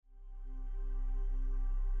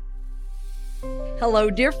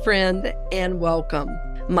Hello, dear friend, and welcome.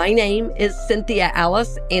 My name is Cynthia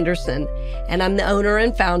Alice Anderson, and I'm the owner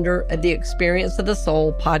and founder of the Experience of the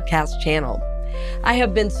Soul podcast channel. I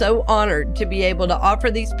have been so honored to be able to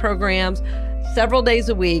offer these programs several days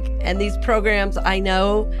a week, and these programs I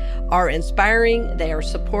know are inspiring, they are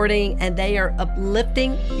supporting, and they are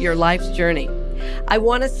uplifting your life's journey. I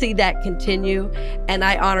want to see that continue, and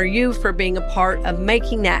I honor you for being a part of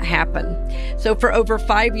making that happen. So for over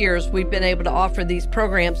 5 years, we've been able to offer these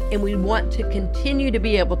programs, and we want to continue to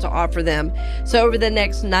be able to offer them. So over the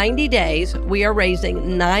next 90 days, we are raising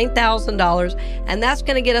 $9,000, and that's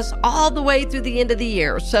going to get us all the way through the end of the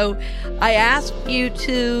year. So I ask you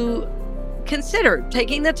to consider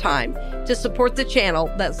taking the time to support the channel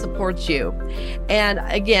that supports you. And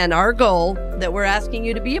again, our goal that we're asking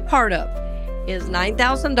you to be a part of is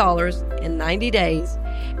 $9,000 in 90 days.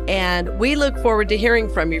 And we look forward to hearing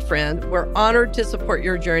from you, friend. We're honored to support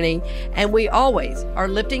your journey, and we always are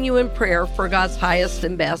lifting you in prayer for God's highest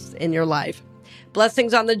and best in your life.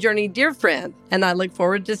 Blessings on the journey, dear friend, and I look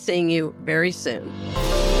forward to seeing you very soon.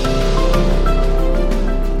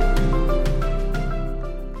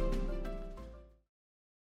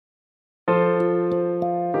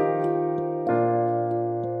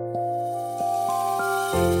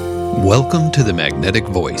 Welcome to The Magnetic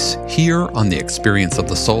Voice, here on the Experience of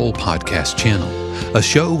the Soul podcast channel, a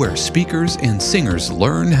show where speakers and singers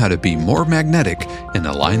learn how to be more magnetic and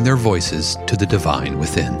align their voices to the divine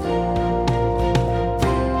within.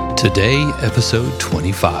 Today, episode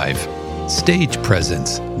 25, Stage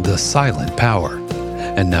Presence, The Silent Power.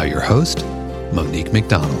 And now your host, Monique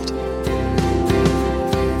McDonald.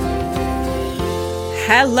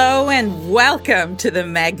 Hello and welcome to the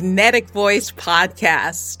Magnetic Voice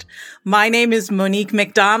podcast. My name is Monique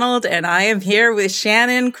McDonald and I am here with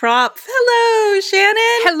Shannon Kropp. Hello, Shannon.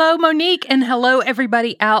 Hello, Monique, and hello,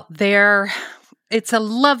 everybody out there. It's a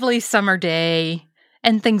lovely summer day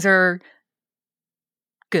and things are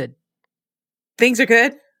good. Things are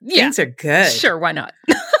good? Yeah. Things are good. Sure, why not?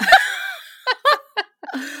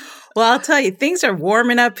 Well, I'll tell you, things are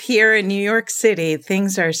warming up here in New York City.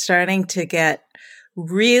 Things are starting to get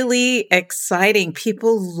really exciting.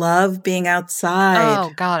 People love being outside.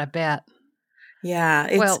 Oh, God, I bet. Yeah,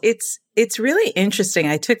 it's really interesting.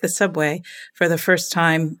 I took the subway for the first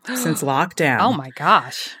time since lockdown. Oh my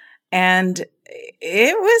gosh. And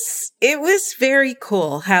it was very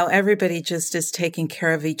cool how everybody just is taking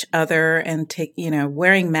care of each other and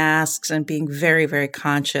wearing masks and being very, very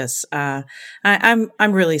conscious. I'm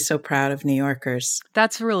really so proud of New Yorkers.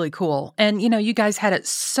 That's really cool. And you guys had it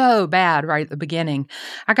so bad right at the beginning.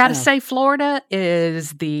 I got to say, Florida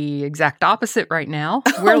is the exact opposite right now.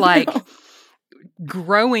 We're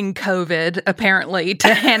growing COVID, apparently,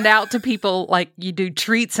 to hand out to people like you do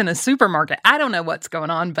treats in a supermarket. I don't know what's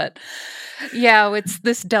going on, but yeah, it's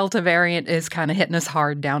this Delta variant is kind of hitting us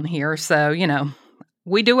hard down here. So,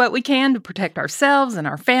 we do what we can to protect ourselves and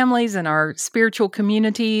our families and our spiritual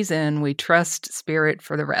communities, and we trust spirit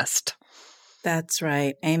for the rest. That's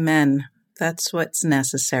right. Amen. That's what's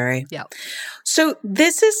necessary. Yeah. So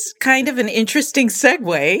this is kind of an interesting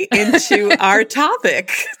segue into our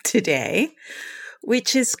topic today,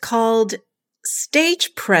 which is called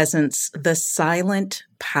Stage Presence, The Silent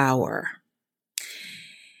Power.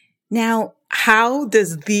 Now, how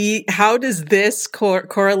does this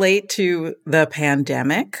correlate to the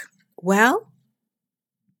pandemic? Well,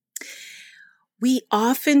 we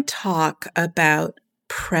often talk about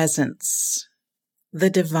presence, the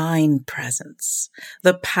divine presence,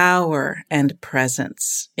 the power and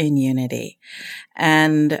presence in unity.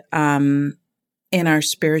 And in our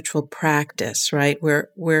spiritual practice, right?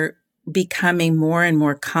 We're becoming more and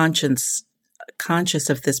more conscious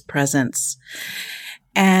of this presence.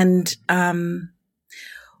 And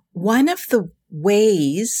one of the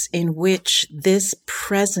ways in which this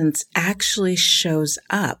presence actually shows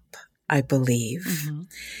up, I believe,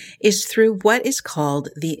 is through what is called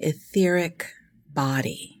the etheric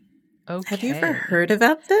body. Okay. Have you ever heard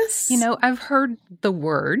about this? I've heard the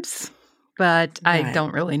words, but I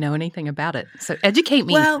don't really know anything about it. So educate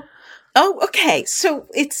me. Well, okay. So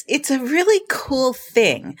it's a really cool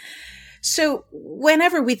thing. So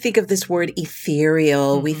whenever we think of this word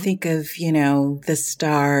ethereal, we think of, the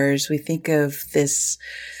stars, we think of this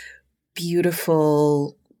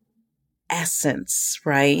beautiful essence,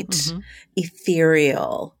 right?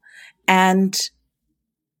 Ethereal. And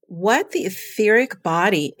what the etheric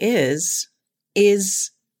body is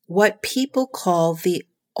what people call the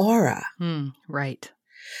aura. Right.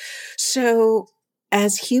 So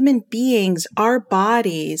as human beings, our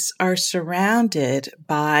bodies are surrounded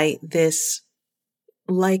by this,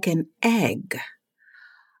 like an egg,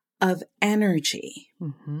 of energy.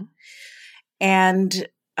 Mm-hmm. And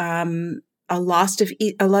a lot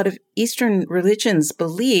of Eastern religions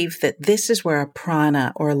believe that this is where a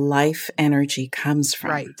prana or life energy comes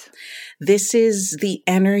from. Right. This is the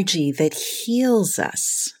energy that heals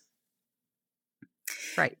us.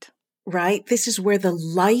 Right. Right? This is where the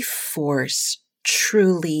life force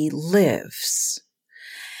truly lives.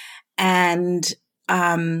 And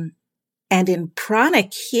in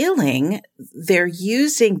pranic healing, they're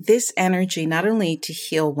using this energy not only to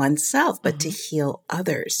heal oneself, but to heal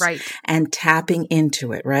others. Right. And tapping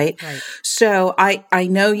into it, right? Right. So I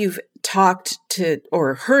know you've talked to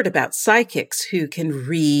or heard about psychics who can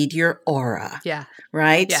read your aura. Yeah.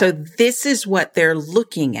 Right? Yeah. So this is what they're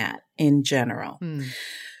looking at in general.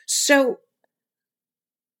 So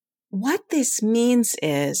what this means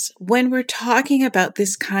is when we're talking about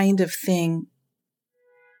this kind of thing,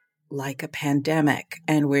 like a pandemic,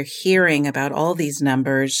 and we're hearing about all these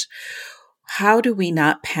numbers, how do we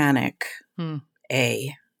not panic?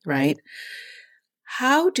 Right?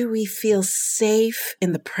 How do we feel safe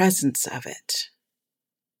in the presence of it?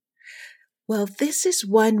 Well, this is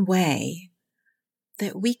one way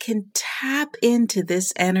that we can tap into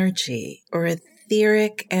this energy or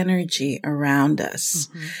etheric energy around us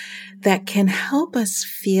that can help us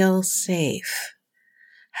feel safe,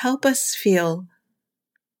 help us feel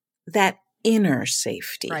that inner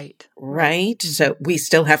safety. Right? So we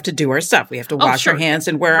still have to do our stuff. We have to wash our hands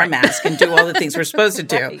and wear our mask and do all the things we're supposed to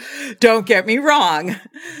do. Don't get me wrong.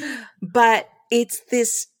 But it's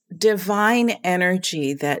this divine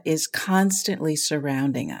energy that is constantly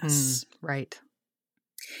surrounding us. Right.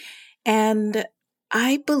 And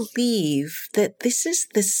I believe that this is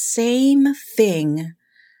the same thing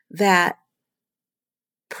that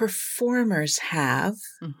performers have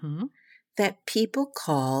that people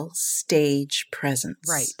call stage presence.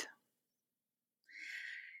 Right.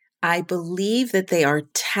 I believe that they are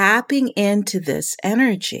tapping into this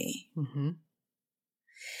energy.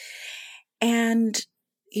 And,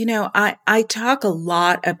 you know, I talk a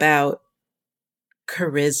lot about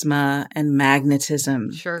charisma and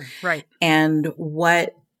magnetism. Sure. Right. And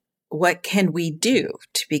what can we do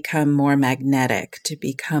to become more magnetic, to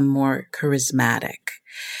become more charismatic?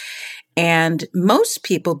 And most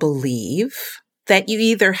people believe that you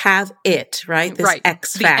either have it, right? This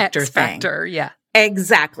X factor the X factor, thing. Yeah.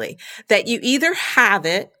 Exactly. That you either have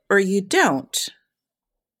it or you don't.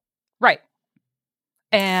 Right.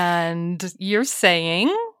 And you're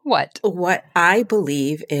saying what? What I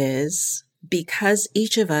believe is because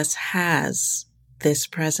each of us has this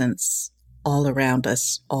presence all around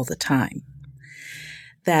us all the time,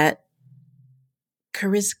 that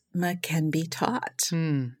charisma can be taught.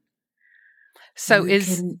 So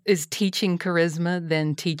is teaching charisma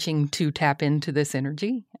then teaching to tap into this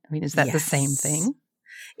energy? I mean, is that the same thing?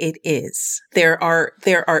 It is.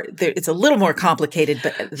 It's a little more complicated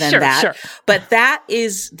than that. Sure. But that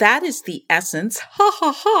is the essence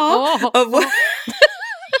of what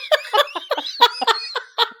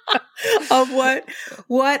of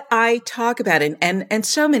what I talk about. And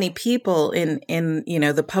so many people in you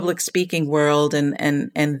know, the public speaking world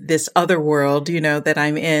and this other world, you know, that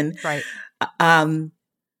I'm in. Right.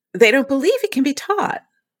 They don't believe it can be taught.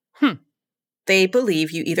 They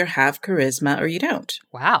believe you either have charisma or you don't.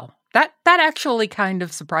 Wow. That actually kind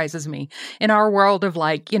of surprises me. In our world of,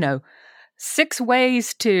 like, you know, 6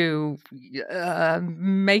 ways to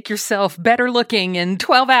make yourself better looking in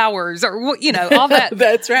 12 hours or, you know, all that.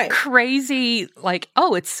 That's right. Crazy, like,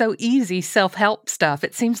 oh, it's so easy self-help stuff.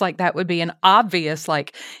 It seems like that would be an obvious,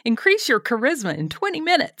 like, increase your charisma in 20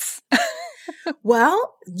 minutes.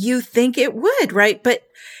 Well, you think it would, right? But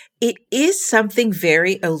it is something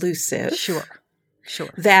very elusive. Sure.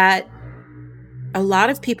 That a lot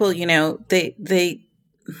of people, you know,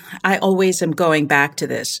 I always am going back to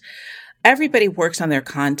this. Everybody works on their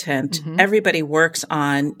content. Everybody works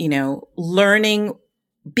on, you know, learning,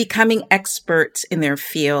 becoming experts in their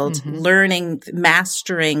field, learning,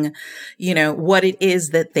 mastering, you know, what it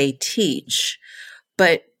is that they teach.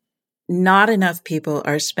 But not enough people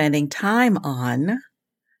are spending time on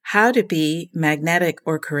how to be magnetic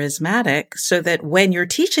or charismatic so that when you're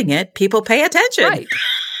teaching it, people pay attention. Right.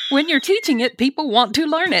 When you're teaching it, people want to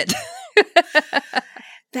learn it.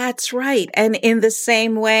 That's right. And in the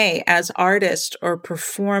same way as artists or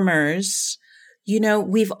performers, you know,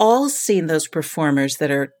 we've all seen those performers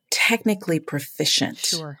that are technically proficient.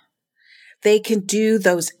 Sure. They can do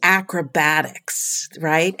those acrobatics,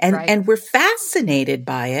 right? And we're fascinated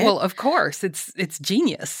by it. Well, of course, it's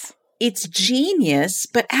genius. It's genius,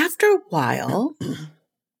 but after a while,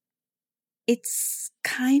 it's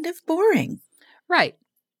kind of boring. Right.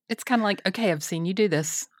 It's kind of like, okay, I've seen you do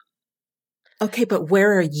this. Okay, but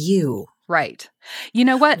where are you? Right. You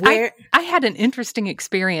know what? Where- I had an interesting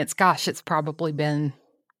experience. Gosh, it's probably been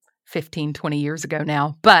 15, 20 years ago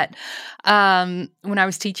now. But when I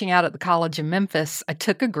was teaching out at the college in Memphis, I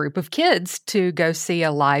took a group of kids to go see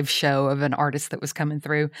a live show of an artist that was coming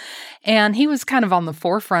through. And he was kind of on the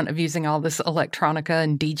forefront of using all this electronica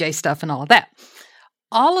and DJ stuff and all of that.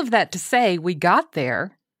 All of that to say, we got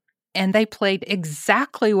there and they played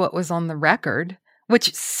exactly what was on the record,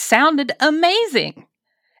 which sounded amazing.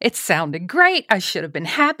 It sounded great. I should have been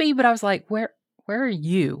happy, but I was like, where are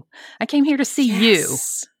you? I came here to see you,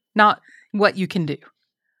 not what you can do.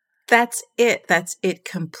 That's it. That's it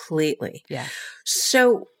completely. Yeah.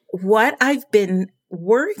 So what I've been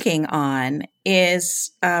working on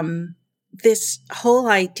is this whole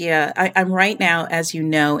idea. I'm right now, as you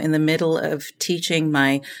know, in the middle of teaching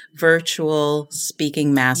my virtual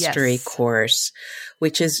speaking mastery course,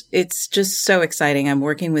 which it's just so exciting. I'm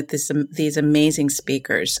working with these amazing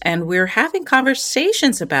speakers, and we're having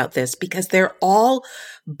conversations about this because they're all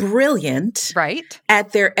brilliant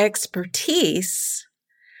at their expertise,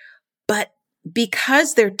 but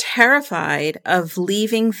because they're terrified of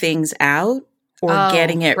leaving things out or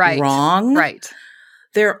getting it wrong,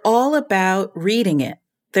 they're all about reading it.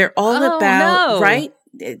 They're all about,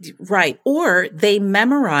 right. Or they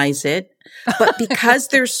memorize it, but because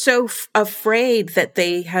they're so afraid that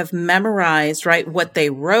they have memorized, what they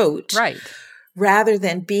wrote, rather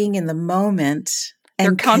than being in the moment and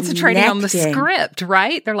they're concentrating on the script,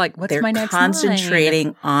 right? They're like, what's my next line? They're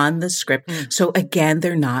concentrating on the script. So again,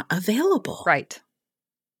 they're not available. Right.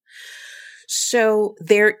 So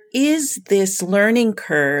there is this learning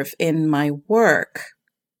curve in my work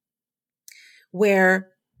where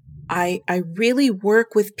I really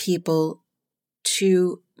work with people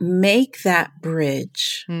to make that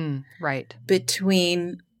bridge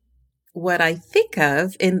between what I think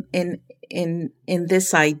of in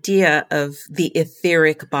this idea of the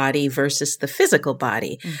etheric body versus the physical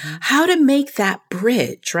body. How to make that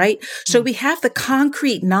bridge, right? So we have the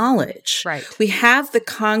concrete knowledge. We have the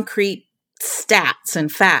concrete stats and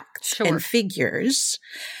facts and figures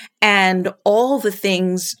and all the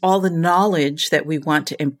things, all the knowledge that we want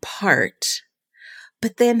to impart.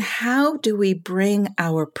 But then how do we bring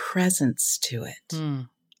our presence to it?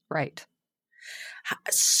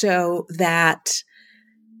 So that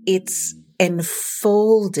it's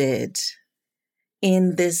enfolded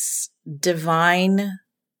in this divine,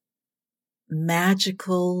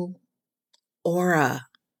 magical aura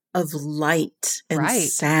of light and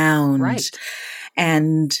sound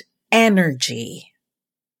and energy.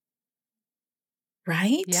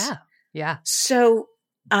 Right? Yeah. So,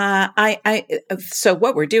 so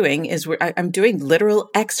what we're doing is I'm doing literal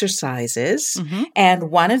exercises,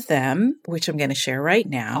 and one of them, which I'm going to share right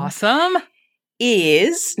now. Awesome.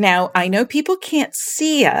 Is now I know people can't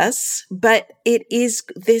see us, but it is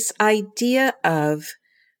this idea of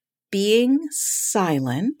being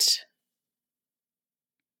silent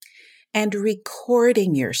and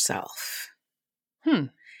recording yourself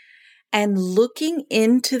and looking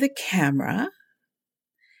into the camera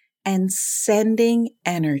and sending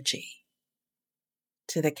energy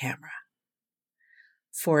to the camera.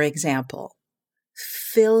 For example,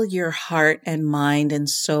 fill your heart and mind and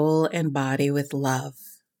soul and body with love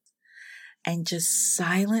and just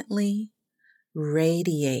silently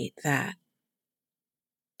radiate that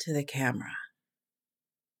to the camera.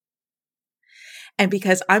 And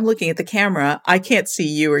because I'm looking at the camera, I can't see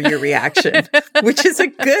you or your reaction, which is a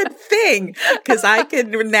good thing because I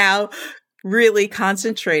can now really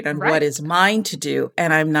concentrate on what is mine to do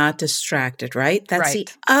and I'm not distracted, right? That's the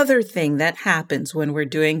other thing that happens when we're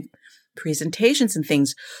doing presentations and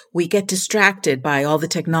things. We get distracted by all the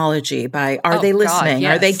technology, by are they listening?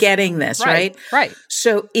 Are they getting this, right?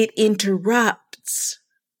 So it interrupts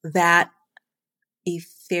that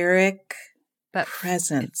etheric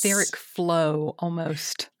presence. Etheric flow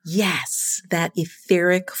almost. Yes, that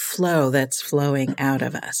etheric flow that's flowing out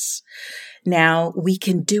of us. Now, we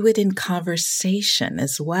can do it in conversation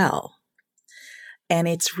as well. And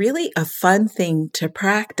it's really a fun thing to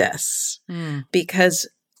practice because,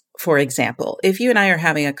 for example, if you and I are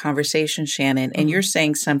having a conversation, Shannon, and you're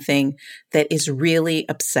saying something that is really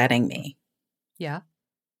upsetting me. Yeah.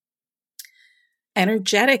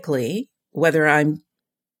 Energetically, whether I'm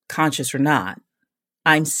conscious or not,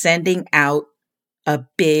 I'm sending out a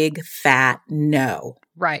big fat no.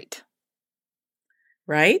 Right.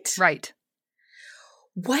 Right? Right.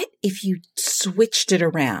 What if you switched it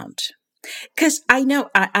around Because I know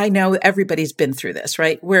everybody's been through this,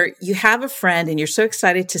 right? Where you have a friend and you're so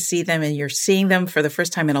excited to see them and you're seeing them for the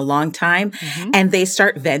first time in a long time and they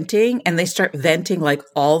start venting like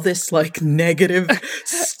all this like negative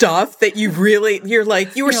stuff that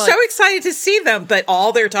you're so excited to see them, but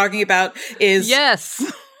all they're talking about is yes,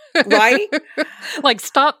 right? Like,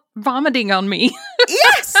 stop vomiting on me.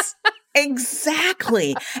 Yes.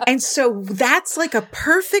 Exactly. And so that's like a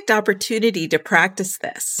perfect opportunity to practice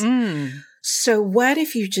this. So what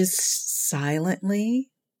if you just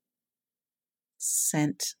silently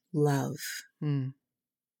sent love?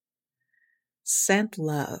 Sent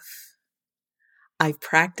love. I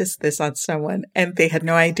practiced this on someone and they had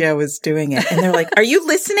no idea I was doing it. And they're like, "Are you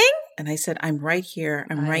listening?" And I said, "I'm right here.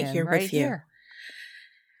 I'm right here with you."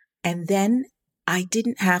 And then I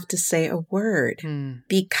didn't have to say a word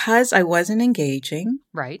because I wasn't engaging.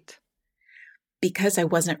 Right. Because I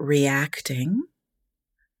wasn't reacting.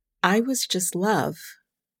 I was just love.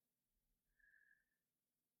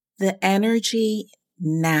 The energy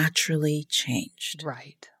naturally changed.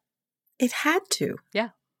 Right. It had to. Yeah.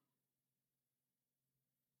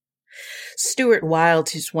 Stuart Wilde,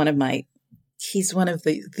 he's one of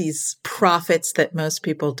these prophets that most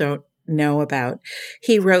people don't know about.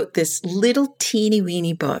 He wrote this little teeny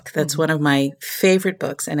weeny book that's one of my favorite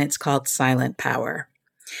books, and it's called Silent Power.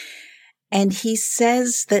 And he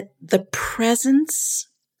says that the presence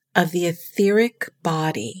of the etheric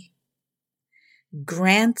body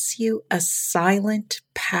grants you a silent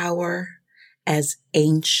power as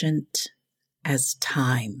ancient as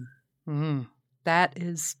time. That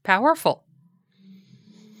is powerful.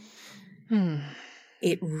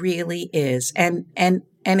 It really is. And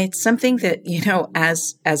it's something that, you know,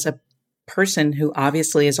 as a person who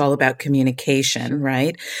obviously is all about communication,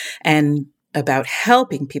 right? And about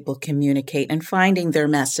helping people communicate and finding their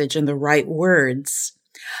message and the right words,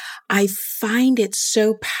 I find it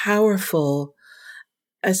so powerful,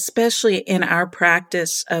 especially in our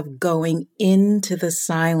practice of going into the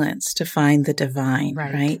silence to find the divine,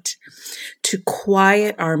 right? To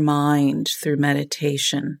quiet our mind through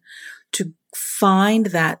meditation, to find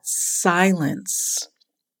that silence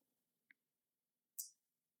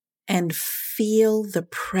and feel the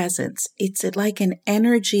presence. It's like an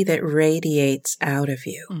energy that radiates out of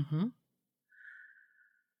you.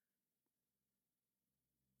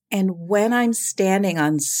 And when I'm standing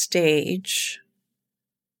on stage,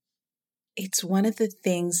 it's one of the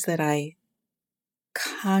things that I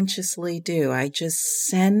consciously do. I just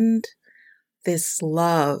send this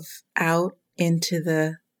love out into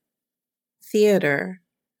the theater.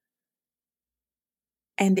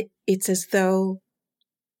 And it's as though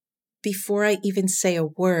before I even say a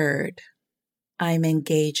word, I'm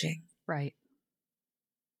engaging. Right.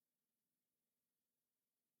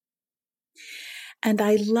 And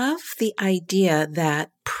I love the idea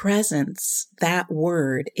that presence, that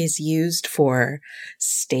word, is used for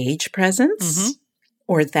stage presence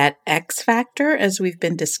or that X factor, as we've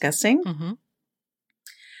been discussing.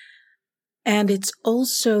 And it's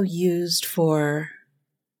also used for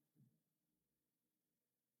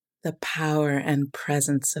the power and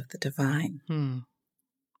presence of the divine.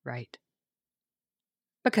 Right.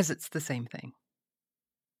 Because it's the same thing.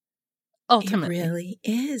 Ultimately. It really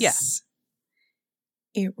is. Yeah.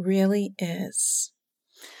 It really is.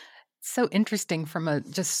 So interesting from a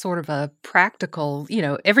just sort of a practical, you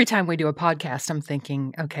know, every time we do a podcast, I'm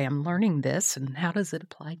thinking, okay, I'm learning this and how does it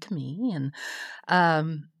apply to me?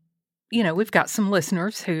 And, you know, we've got some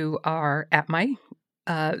listeners who are at my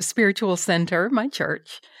spiritual center, my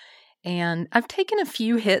church, and I've taken a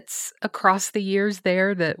few hits across the years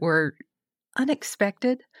there that were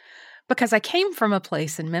unexpected because I came from a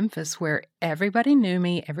place in Memphis where everybody knew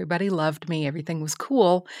me, everybody loved me, everything was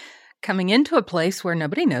cool. Coming into a place where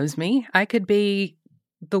nobody knows me, I could be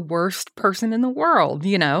the worst person in the world,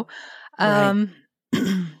 you know? Right.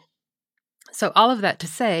 So all of that to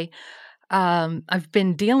say, I've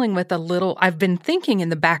been dealing with I've been thinking in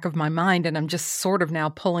the back of my mind, and I'm just sort of now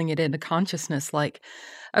pulling it into consciousness, like,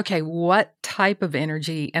 okay, what type of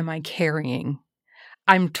energy am I carrying?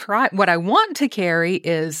 What I want to carry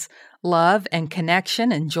is love and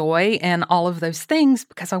connection and joy and all of those things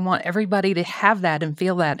because I want everybody to have that and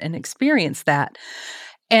feel that and experience that.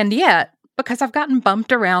 And yet, because I've gotten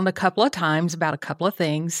bumped around a couple of times about a couple of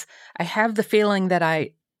things, I have the feeling that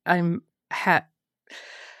I'm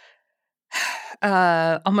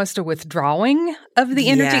almost a withdrawing of the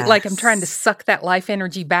energy. Yes. Like I'm trying to suck that life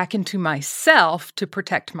energy back into myself to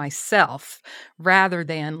protect myself rather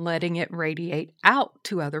than letting it radiate out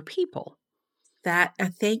to other people.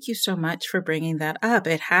 Thank you so much for bringing that up.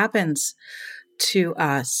 It happens to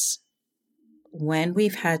us when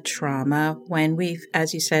we've had trauma, when we've,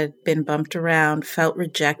 as you said, been bumped around, felt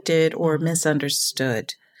rejected or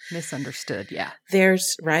misunderstood. Misunderstood, yeah.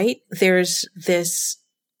 There's this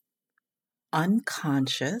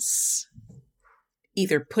unconscious,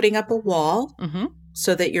 either putting up a wall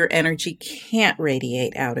so that your energy can't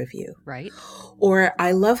radiate out of you. Right. Or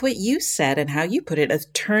I love what you said and how you put it, of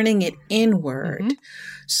turning it inward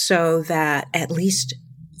so that at least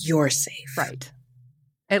you're safe. Right.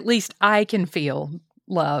 At least I can feel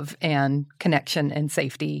love and connection and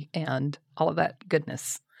safety and all of that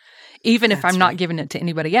goodness. Even if I'm not giving it to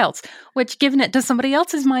anybody else, which giving it to somebody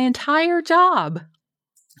else is my entire job.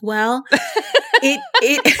 Well, it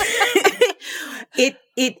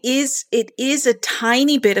is a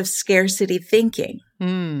tiny bit of scarcity thinking.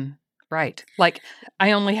 Right. Like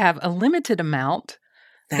I only have a limited amount,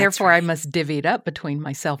 therefore I must divvy it up between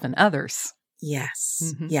myself and others.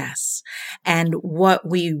 Yes. Yes. And what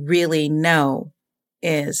we really know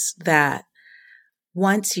is that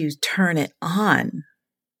once you turn it on,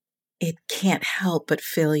 it can't help but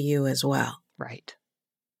fill you as well. Right.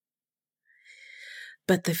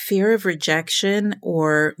 But the fear of rejection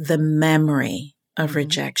or the memory of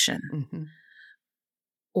rejection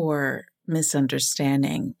or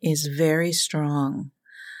misunderstanding is very strong.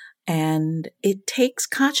 And it takes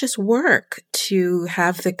conscious work to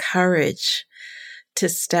have the courage to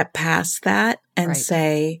step past that and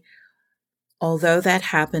say, although that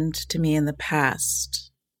happened to me in the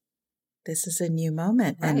past, this is a new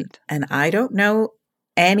moment. And I don't know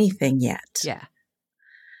anything yet. Yeah.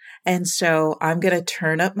 And so I'm going to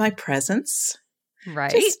turn up my presence.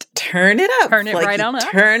 Right. Just turn it up. Turn it right on up.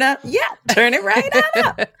 Turn it right on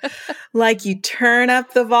up. Like you turn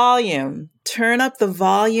up the volume. Turn up the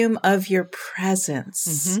volume of your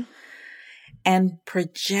presence and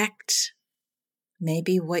project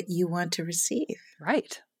maybe what you want to receive.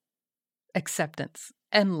 Right. Acceptance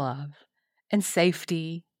and love and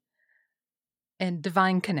safety and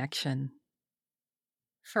divine connection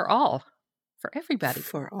for all, for everybody.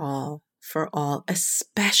 For all,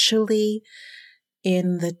 especially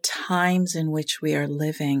in the times in which we are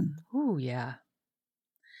living. Oh, yeah.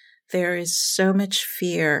 There is so much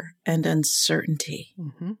fear and uncertainty.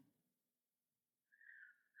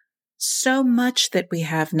 So much that we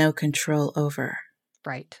have no control over.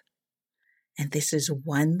 Right. And this is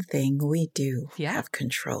one thing we do have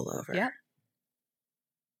control over. Yeah.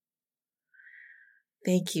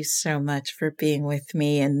 Thank you so much for being with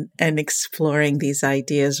me and exploring these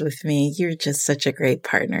ideas with me. You're just such a great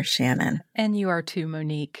partner, Shannon. And you are too,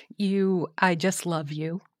 Monique. I just love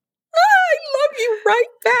you. I love you right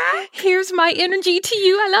back. Here's my energy to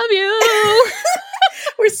you. I love you.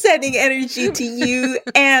 We're sending energy to you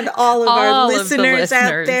and all of our listeners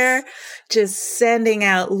out there. Just sending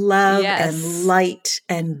out love and light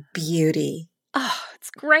and beauty. Oh, it's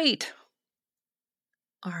great.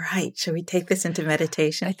 All right. Shall we take this into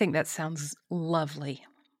meditation? I think that sounds lovely.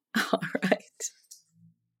 All right.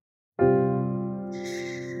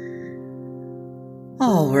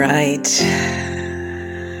 All right.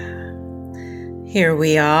 Here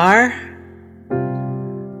we are.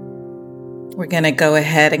 We're going to go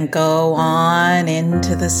ahead and go on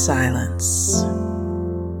into the silence.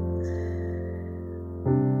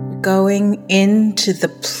 Going into the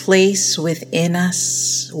place within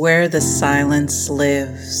us where the silence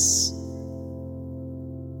lives.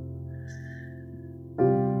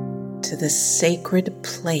 To the sacred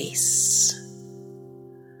place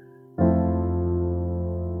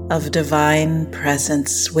of divine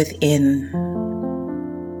presence within.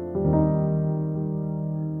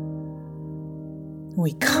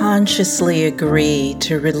 We consciously agree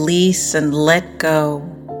to release and let go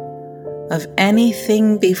of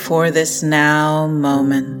anything before this now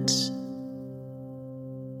moment.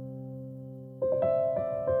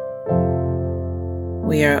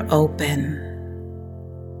 We are open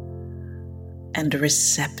and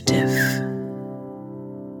receptive.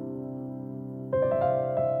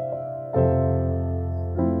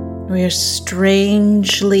 We are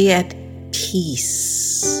strangely at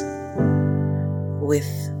peace with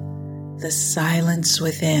the silence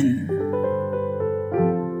within.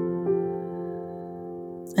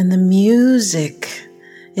 And the music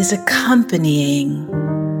is accompanying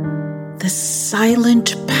the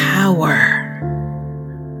silent power.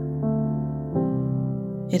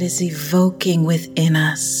 It is evoking within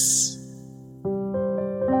us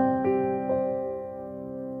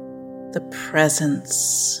the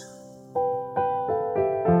presence.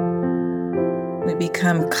 We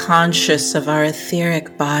become conscious of our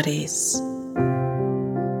etheric bodies.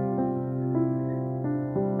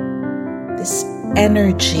 This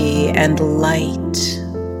energy and light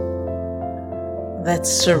that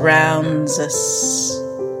surrounds us,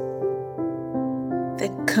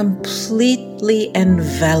 that completely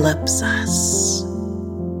envelops us.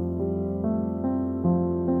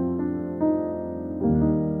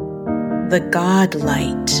 The God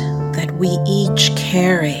light that we each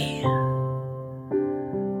carry,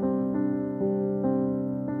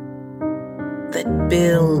 that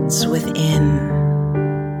builds within,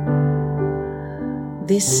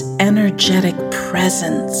 this energetic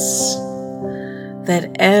presence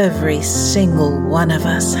that every single one of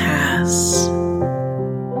us has.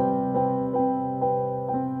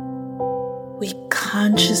 We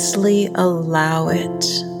consciously allow it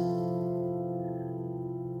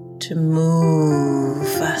to move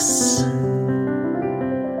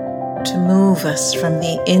us from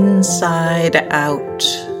the inside out.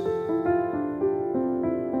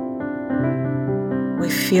 We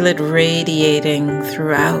feel it radiating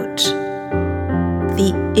throughout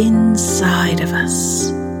the inside of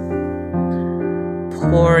us,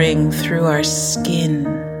 pouring through our skin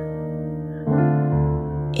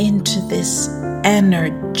into this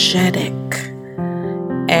energetic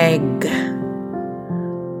egg.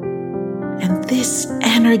 And this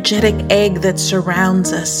energetic egg that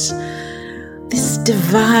surrounds us, this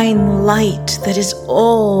divine light that is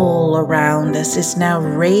all around us, is now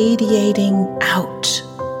radiating out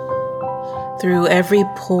through every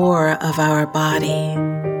pore of our body.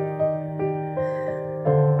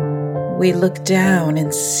 We look down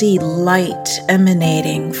and see light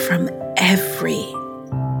emanating from every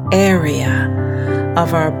area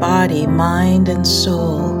of our body, mind, and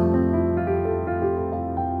soul.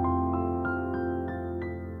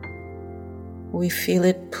 We feel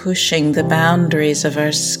it pushing the boundaries of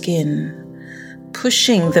our skin,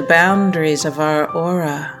 pushing the boundaries of our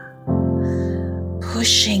aura,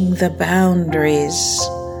 pushing the boundaries.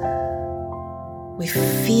 We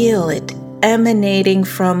feel it emanating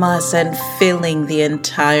from us and filling the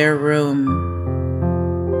entire room.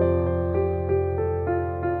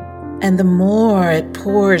 And the more it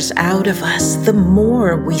pours out of us, the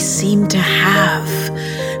more we seem to have,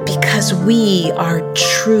 because we are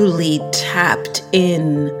truly tapped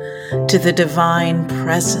in to the divine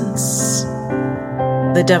presence,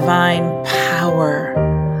 the divine power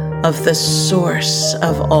of the source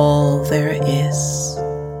of all there is.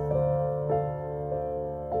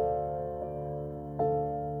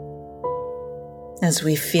 As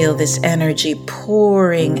we feel this energy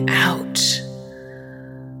pouring out,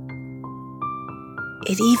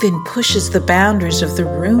 it even pushes the boundaries of the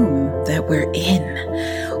room that we're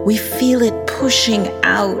in. We feel it pushing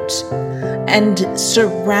out and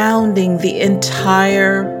surrounding the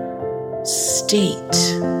entire state,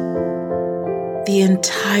 the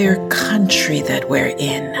entire country that we're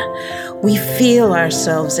in. We feel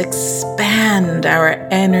ourselves expand our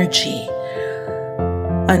energy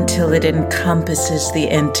until it encompasses the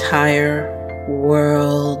entire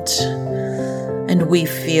world. And we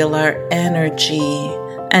feel our energy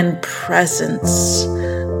and presence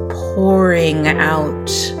pouring out,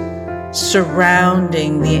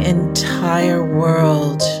 surrounding the entire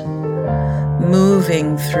world,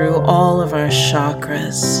 moving through all of our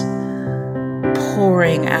chakras,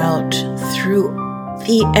 pouring out through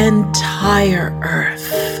the entire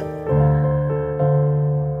earth.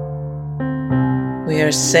 We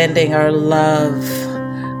are sending our love,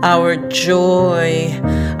 our joy,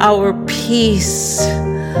 our peace,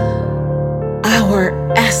 our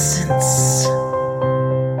essence,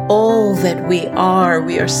 all that we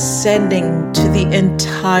are sending to the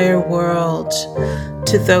entire world,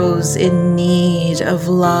 to those in need of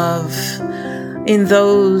love, in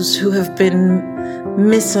those who have been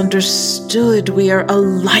misunderstood. We are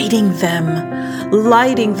lighting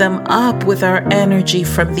them up with our energy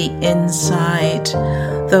from the inside.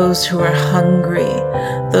 Those who are hungry,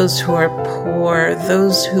 those who are poor,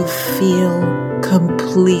 those who feel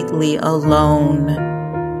completely alone.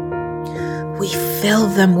 We fill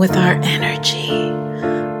them with our energy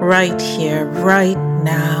right here, right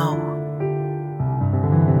now.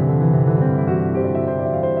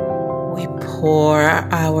 We pour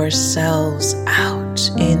ourselves out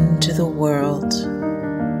into the world.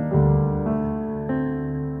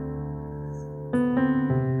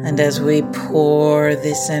 And as we pour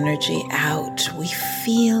this energy out, we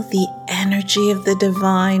feel the energy of the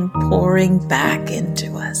divine pouring back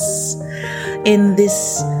into us in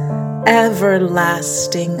this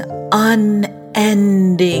everlasting,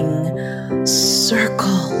 unending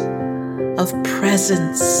circle of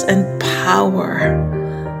presence and power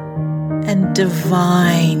and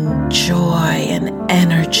divine joy and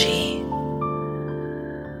energy.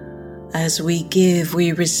 as we give,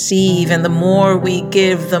 we receive, and the more we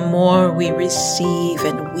give, the more we receive,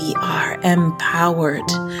 and we are empowered,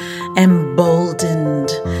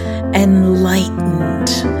 emboldened,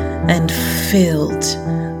 enlightened, and filled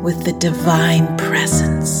with the divine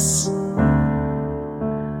presence.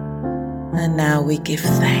 And now we give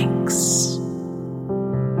thanks.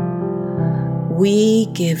 We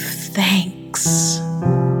give thanks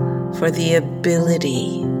for the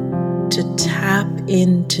ability to tap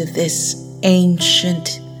into this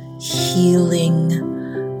ancient, healing,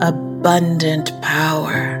 abundant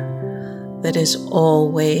power that is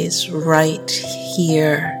always right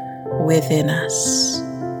here within us.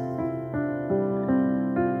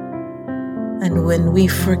 And when we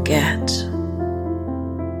forget,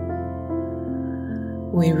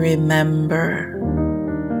 we remember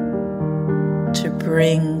to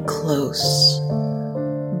bring close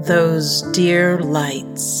those dear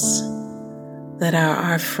lights that are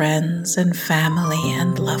our friends and family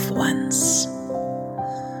and loved ones.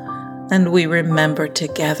 And we remember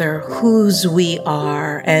together whose we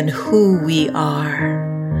are and who we are.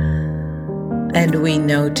 And we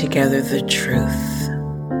know together the truth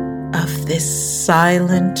of this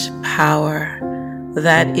silent power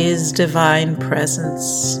that is divine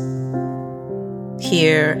presence,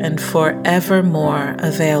 here and forevermore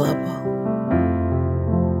available.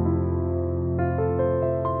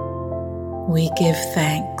 We give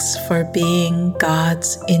thanks for being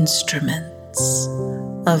God's instruments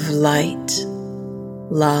of light,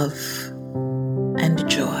 love, and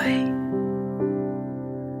joy.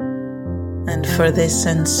 And for this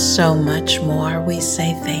and so much more, we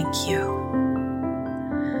say thank you.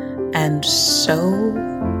 And so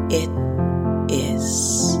it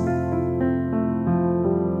is.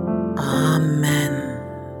 Amen.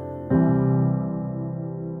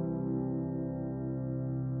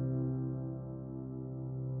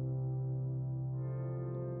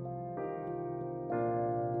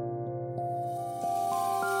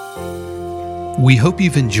 We hope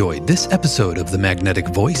you've enjoyed this episode of The Magnetic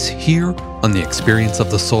Voice here on the Experience of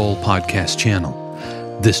the Soul podcast channel.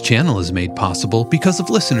 This channel is made possible because of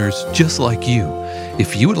listeners just like you.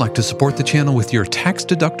 If you would like to support the channel with your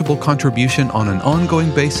tax-deductible contribution on an ongoing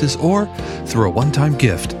basis or through a one-time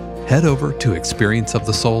gift, head over to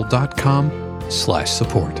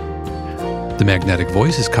experienceofthesoul.com/support. The Magnetic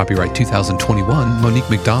Voice is copyright 2021, Monique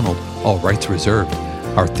McDonald, all rights reserved.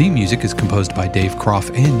 Our theme music is composed by Dave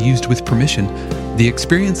Croft and used with permission. The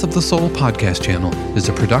Experience of the Soul podcast channel is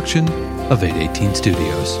a production of 818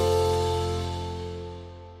 Studios.